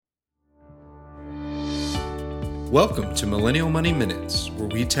Welcome to Millennial Money Minutes, where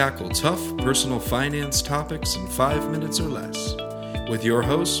we tackle tough personal finance topics in 5 minutes or less. With your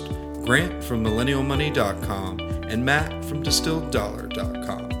host, Grant from MillennialMoney.com and Matt from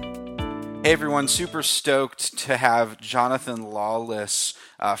DistilledDollar.com. Hey everyone, super stoked to have Jonathan Lawless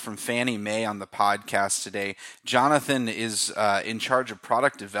from Fannie Mae on the podcast today. Jonathan is in charge of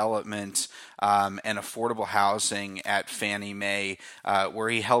product development and affordable housing at Fannie Mae, where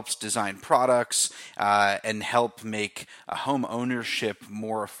he helps design products and help make home ownership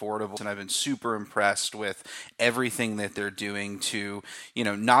more affordable. And I've been super impressed with everything that they're doing to,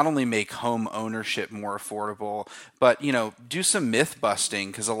 not only make home ownership more affordable, but, do some myth busting,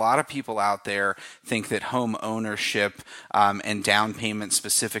 because a lot of people out there think that home ownership and down payment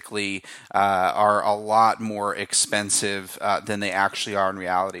specifically are a lot more expensive than they actually are in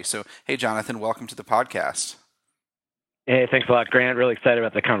reality. So, hey, Jonathan, welcome to the podcast. Hey, thanks a lot, Grant. Really excited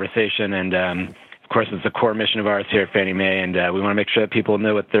about the conversation. And of course, it's a core mission of ours here at Fannie Mae. And we want to make sure that people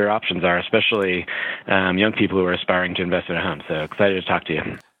know what their options are, especially young people who are aspiring to invest in a home. So excited to talk to you.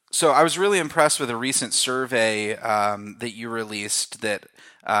 So I was really impressed with a recent survey that you released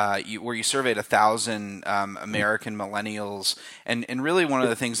where you surveyed 1,000 American millennials, and really one of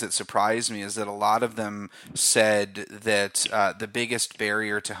the things that surprised me is that a lot of them said that the biggest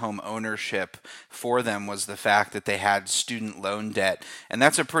barrier to home ownership for them was the fact that they had student loan debt, and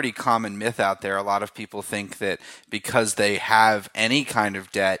that's a pretty common myth out there. A lot of people think that because they have any kind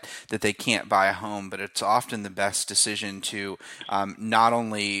of debt that they can't buy a home, but it's often the best decision to not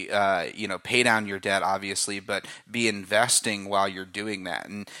only pay down your debt, obviously, but be investing while you're doing that.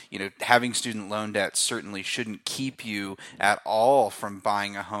 And, having student loan debt certainly shouldn't keep you at all from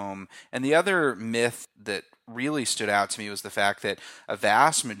buying a home. And the other myth that really stood out to me was the fact that a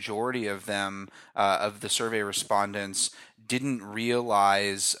vast majority of them, of the survey respondents, didn't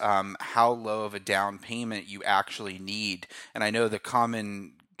realize how low of a down payment you actually need. And I know the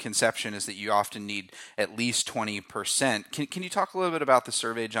common conception is that you often need at least 20%. Can you talk a little bit about the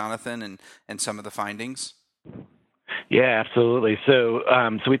survey, Jonathan, and some of the findings? Yeah, absolutely. So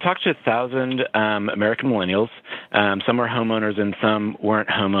we talked to 1,000 American millennials. Some were homeowners and some weren't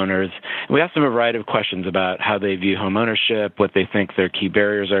homeowners. And we asked them a variety of questions about how they view home ownership, what they think their key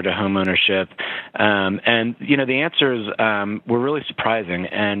barriers are to home ownership. The answers were really surprising.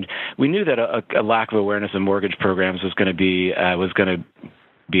 And we knew that a lack of awareness of mortgage programs was going to be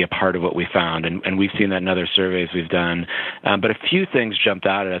a part of what we found, and we've seen that in other surveys we've done. But a few things jumped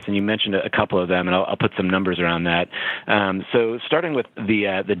out at us, and you mentioned a couple of them, and I'll put some numbers around that. So starting with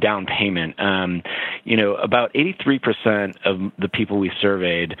the down payment, about 83% of the people we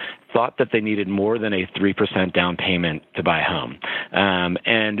surveyed thought that they needed more than a 3% down payment to buy a home.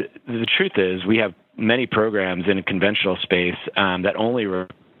 And the truth is, we have many programs in a conventional space that only are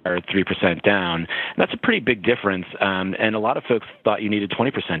 3% down. And that's a pretty big difference. And a lot of folks thought you needed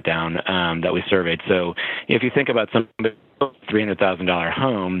 20% down that we surveyed. So if you think about somebody $300,000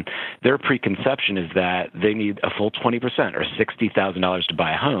 home, their preconception is that they need a full 20% or $60,000 to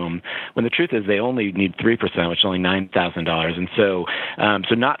buy a home, when the truth is they only need 3%, which is only $9,000. And so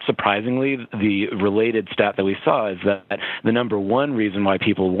not surprisingly, the related stat that we saw is that the number one reason why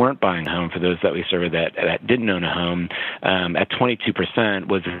people weren't buying a home, for those that we surveyed that didn't own a home, at 22%,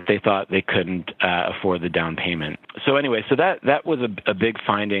 was that they thought they couldn't afford the down payment. So anyway, that was a big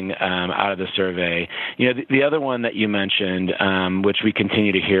finding out of the survey. The other one that you mentioned, which we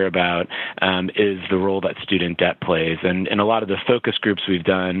continue to hear about, is the role that student debt plays. And in a lot of the focus groups we've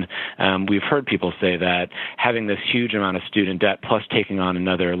done, we've heard people say that having this huge amount of student debt plus taking on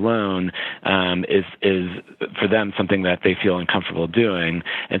another loan is for them something that they feel uncomfortable doing.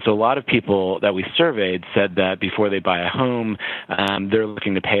 And so a lot of people that we surveyed said that before they buy a home, they're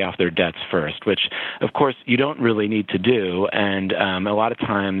looking to pay off their debts first, which, of course, you don't really need to do. And a lot of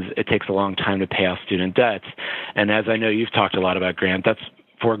times it takes a long time to pay off student debts. And as I know you've talked a lot about, Grant, that's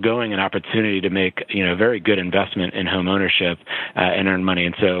foregoing an opportunity to make a very good investment in home ownership and earn money.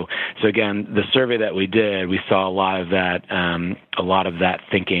 And so again, the survey that we did, we saw a lot of that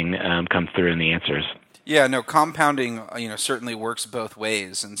thinking come through in the answers. Yeah, no, compounding certainly works both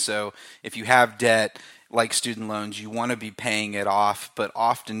ways. And so if you have debt, like student loans, you want to be paying it off, but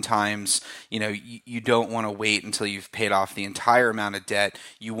oftentimes, you don't want to wait until you've paid off the entire amount of debt.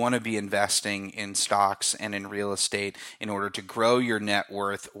 You want to be investing in stocks and in real estate in order to grow your net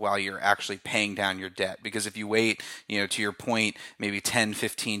worth while you're actually paying down your debt. Because if you wait, to your point, maybe 10,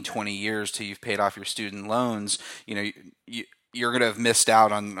 15, 20 years till you've paid off your student loans, you're going to have missed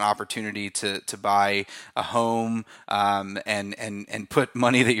out on an opportunity to buy a home and put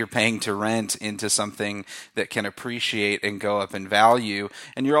money that you're paying to rent into something that can appreciate and go up in value.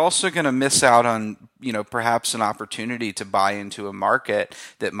 And you're also going to miss out on perhaps an opportunity to buy into a market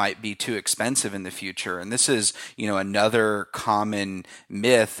that might be too expensive in the future. And this is, another common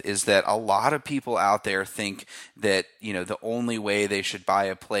myth is that a lot of people out there think that, the only way they should buy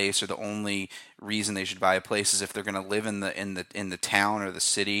a place, or the only reason they should buy a place, is if they're going to live in the town or the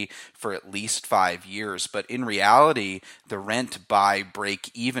city for at least 5 years. But in reality, the rent buy break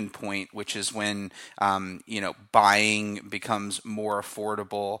even point, which is when buying becomes more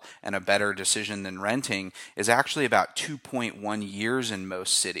affordable and a better decision than renting, is actually about 2.1 years in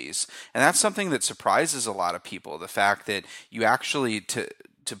most cities. And that's something that surprises a lot of people, the fact that you actually to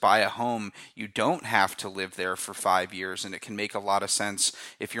buy a home, you don't have to live there for 5 years, and it can make a lot of sense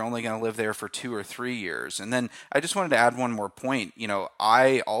if you're only going to live there for 2 or 3 years. And then I just wanted to add one more point.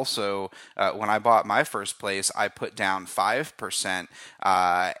 I also, when I bought my first place, I put down 5%,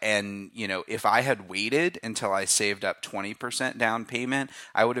 and if I had waited until I saved up 20% down payment,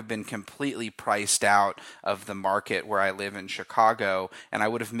 I would have been completely priced out of the market where I live in Chicago, and I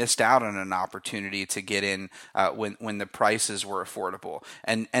would have missed out on an opportunity to get in when the prices were affordable.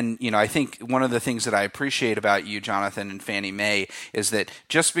 And I think one of the things that I appreciate about you, Jonathan, and Fannie Mae is that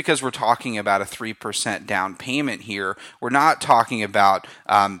just because we're talking about a 3% down payment here, we're not talking about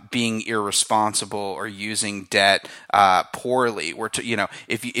being irresponsible or using debt poorly.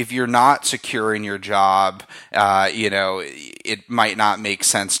 If you're not secure in your job, it might not make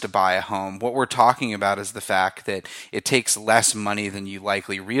sense to buy a home. What we're talking about is the fact that it takes less money than you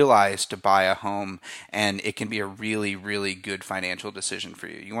likely realize to buy a home, and it can be a really, really good financial decision for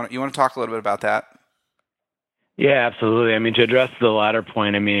you. You want to talk a little bit about that? Yeah, absolutely. I mean, to address the latter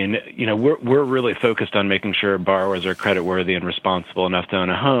point, we're really focused on making sure borrowers are creditworthy and responsible enough to own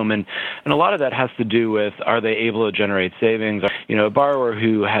a home. And a lot of that has to do with, are they able to generate savings? A borrower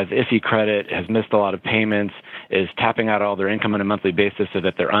who has iffy credit, has missed a lot of payments, is tapping out all their income on a monthly basis so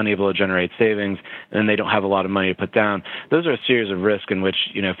that they're unable to generate savings, and they don't have a lot of money to put down. Those are a series of risks in which,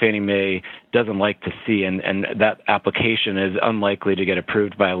 Fannie Mae doesn't like to see, and that application is unlikely to get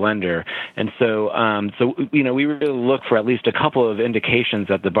approved by a lender. And so we really look for at least a couple of indications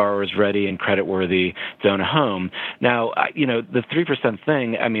that the borrower is ready and creditworthy to own a home. Now, the 3%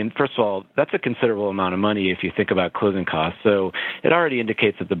 thing, first of all, that's a considerable amount of money if you think about closing costs. So it already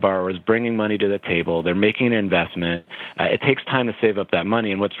indicates that the borrower is bringing money to the table. They're making an investment. It takes time to save up that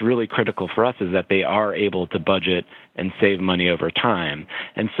money. And what's really critical for us is that they are able to budget and save money over time.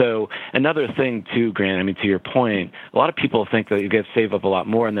 And so another thing too, Grant, to your point, a lot of people think that you get to save up a lot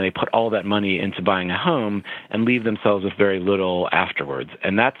more and then they put all that money into buying a home and leave themselves with very little afterwards.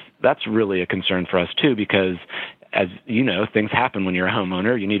 And that's really a concern for us too, because as you know, things happen when you're a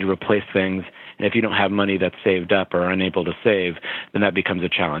homeowner. You need to replace things. And if you don't have money that's saved up or are unable to save, then that becomes a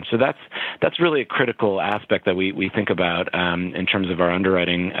challenge. So that's really a critical aspect that we think about in terms of our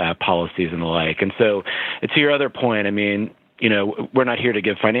underwriting policies and the like. And so to your other point, we're not here to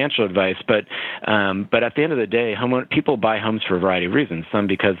give financial advice, but at the end of the day, people buy homes for a variety of reasons. Some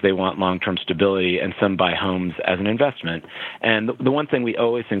because they want long-term stability, and some buy homes as an investment. And the one thing we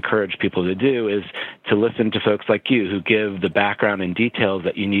always encourage people to do is to listen to folks like you who give the background and details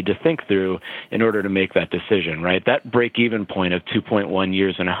that you need to think through in order to make that decision, right? That break-even point of 2.1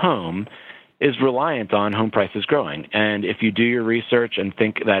 years in a home is reliant on home prices growing. And if you do your research and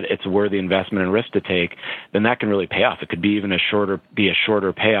think that it's a worthy investment and risk to take, then that can really pay off. It could be even a shorter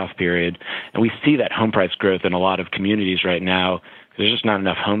payoff period. And we see that home price growth in a lot of communities right now. There's just not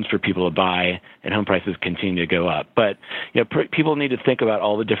enough homes for people to buy, and home prices continue to go up. But people need to think about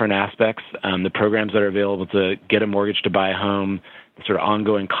all the different aspects, the programs that are available to get a mortgage to buy a home, the sort of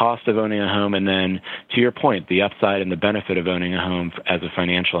ongoing cost of owning a home, and then, to your point, the upside and the benefit of owning a home as a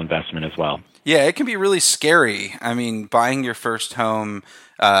financial investment as well. Yeah, it can be really scary. Buying your first home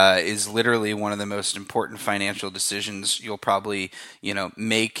is literally one of the most important financial decisions you'll probably,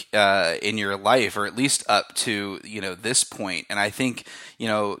 make in your life, or at least up to, this point. And I think,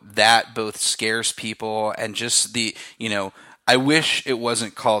 that both scares people and just the, I wish it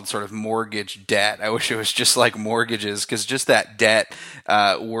wasn't called sort of mortgage debt. I wish it was just like mortgages, because just that debt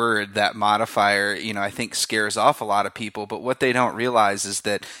word, that modifier, I think scares off a lot of people. But what they don't realize is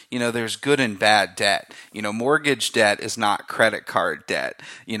that, there's good and bad debt. Mortgage debt is not credit card debt.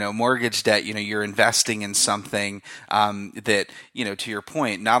 Mortgage debt, you're investing in something that, to your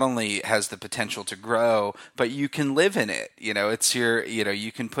point, not only has the potential to grow, but you can live in it. It's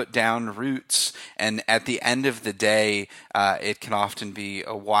you can put down roots. And at the end of the day, it can often be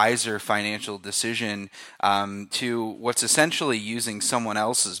a wiser financial decision to what's essentially using someone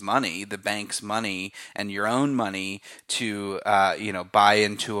else's money, the bank's money, and your own money to buy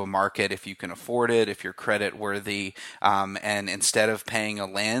into a market if you can afford it, if you're credit worthy, and instead of paying a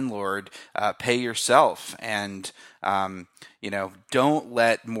landlord, pay yourself. And don't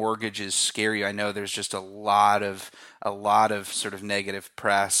let mortgages scare you. I know there's just a lot of sort of negative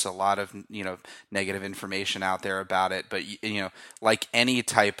press, a lot of negative information out there about it. But like any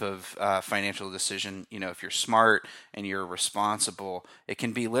type of financial decision, if you're smart and you're responsible, it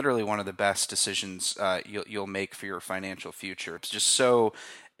can be literally one of the best decisions you'll make for your financial future. It's just so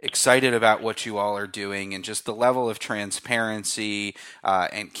excited about what you all are doing, and just the level of transparency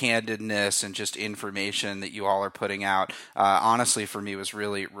and candidness and just information that you all are putting out. Honestly, for me, was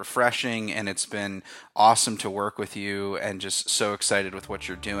really refreshing, and it's been awesome to work with you, and just so excited with what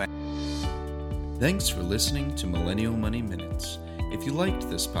you're doing. Thanks for listening to Millennial Money Minutes. If you liked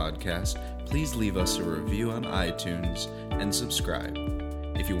this podcast, please leave us a review on iTunes and subscribe.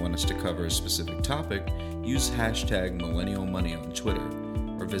 If you want us to cover a specific topic, use #MillennialMoney on Twitter,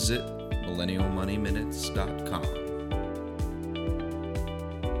 or visit millennialmoneyminutes.com.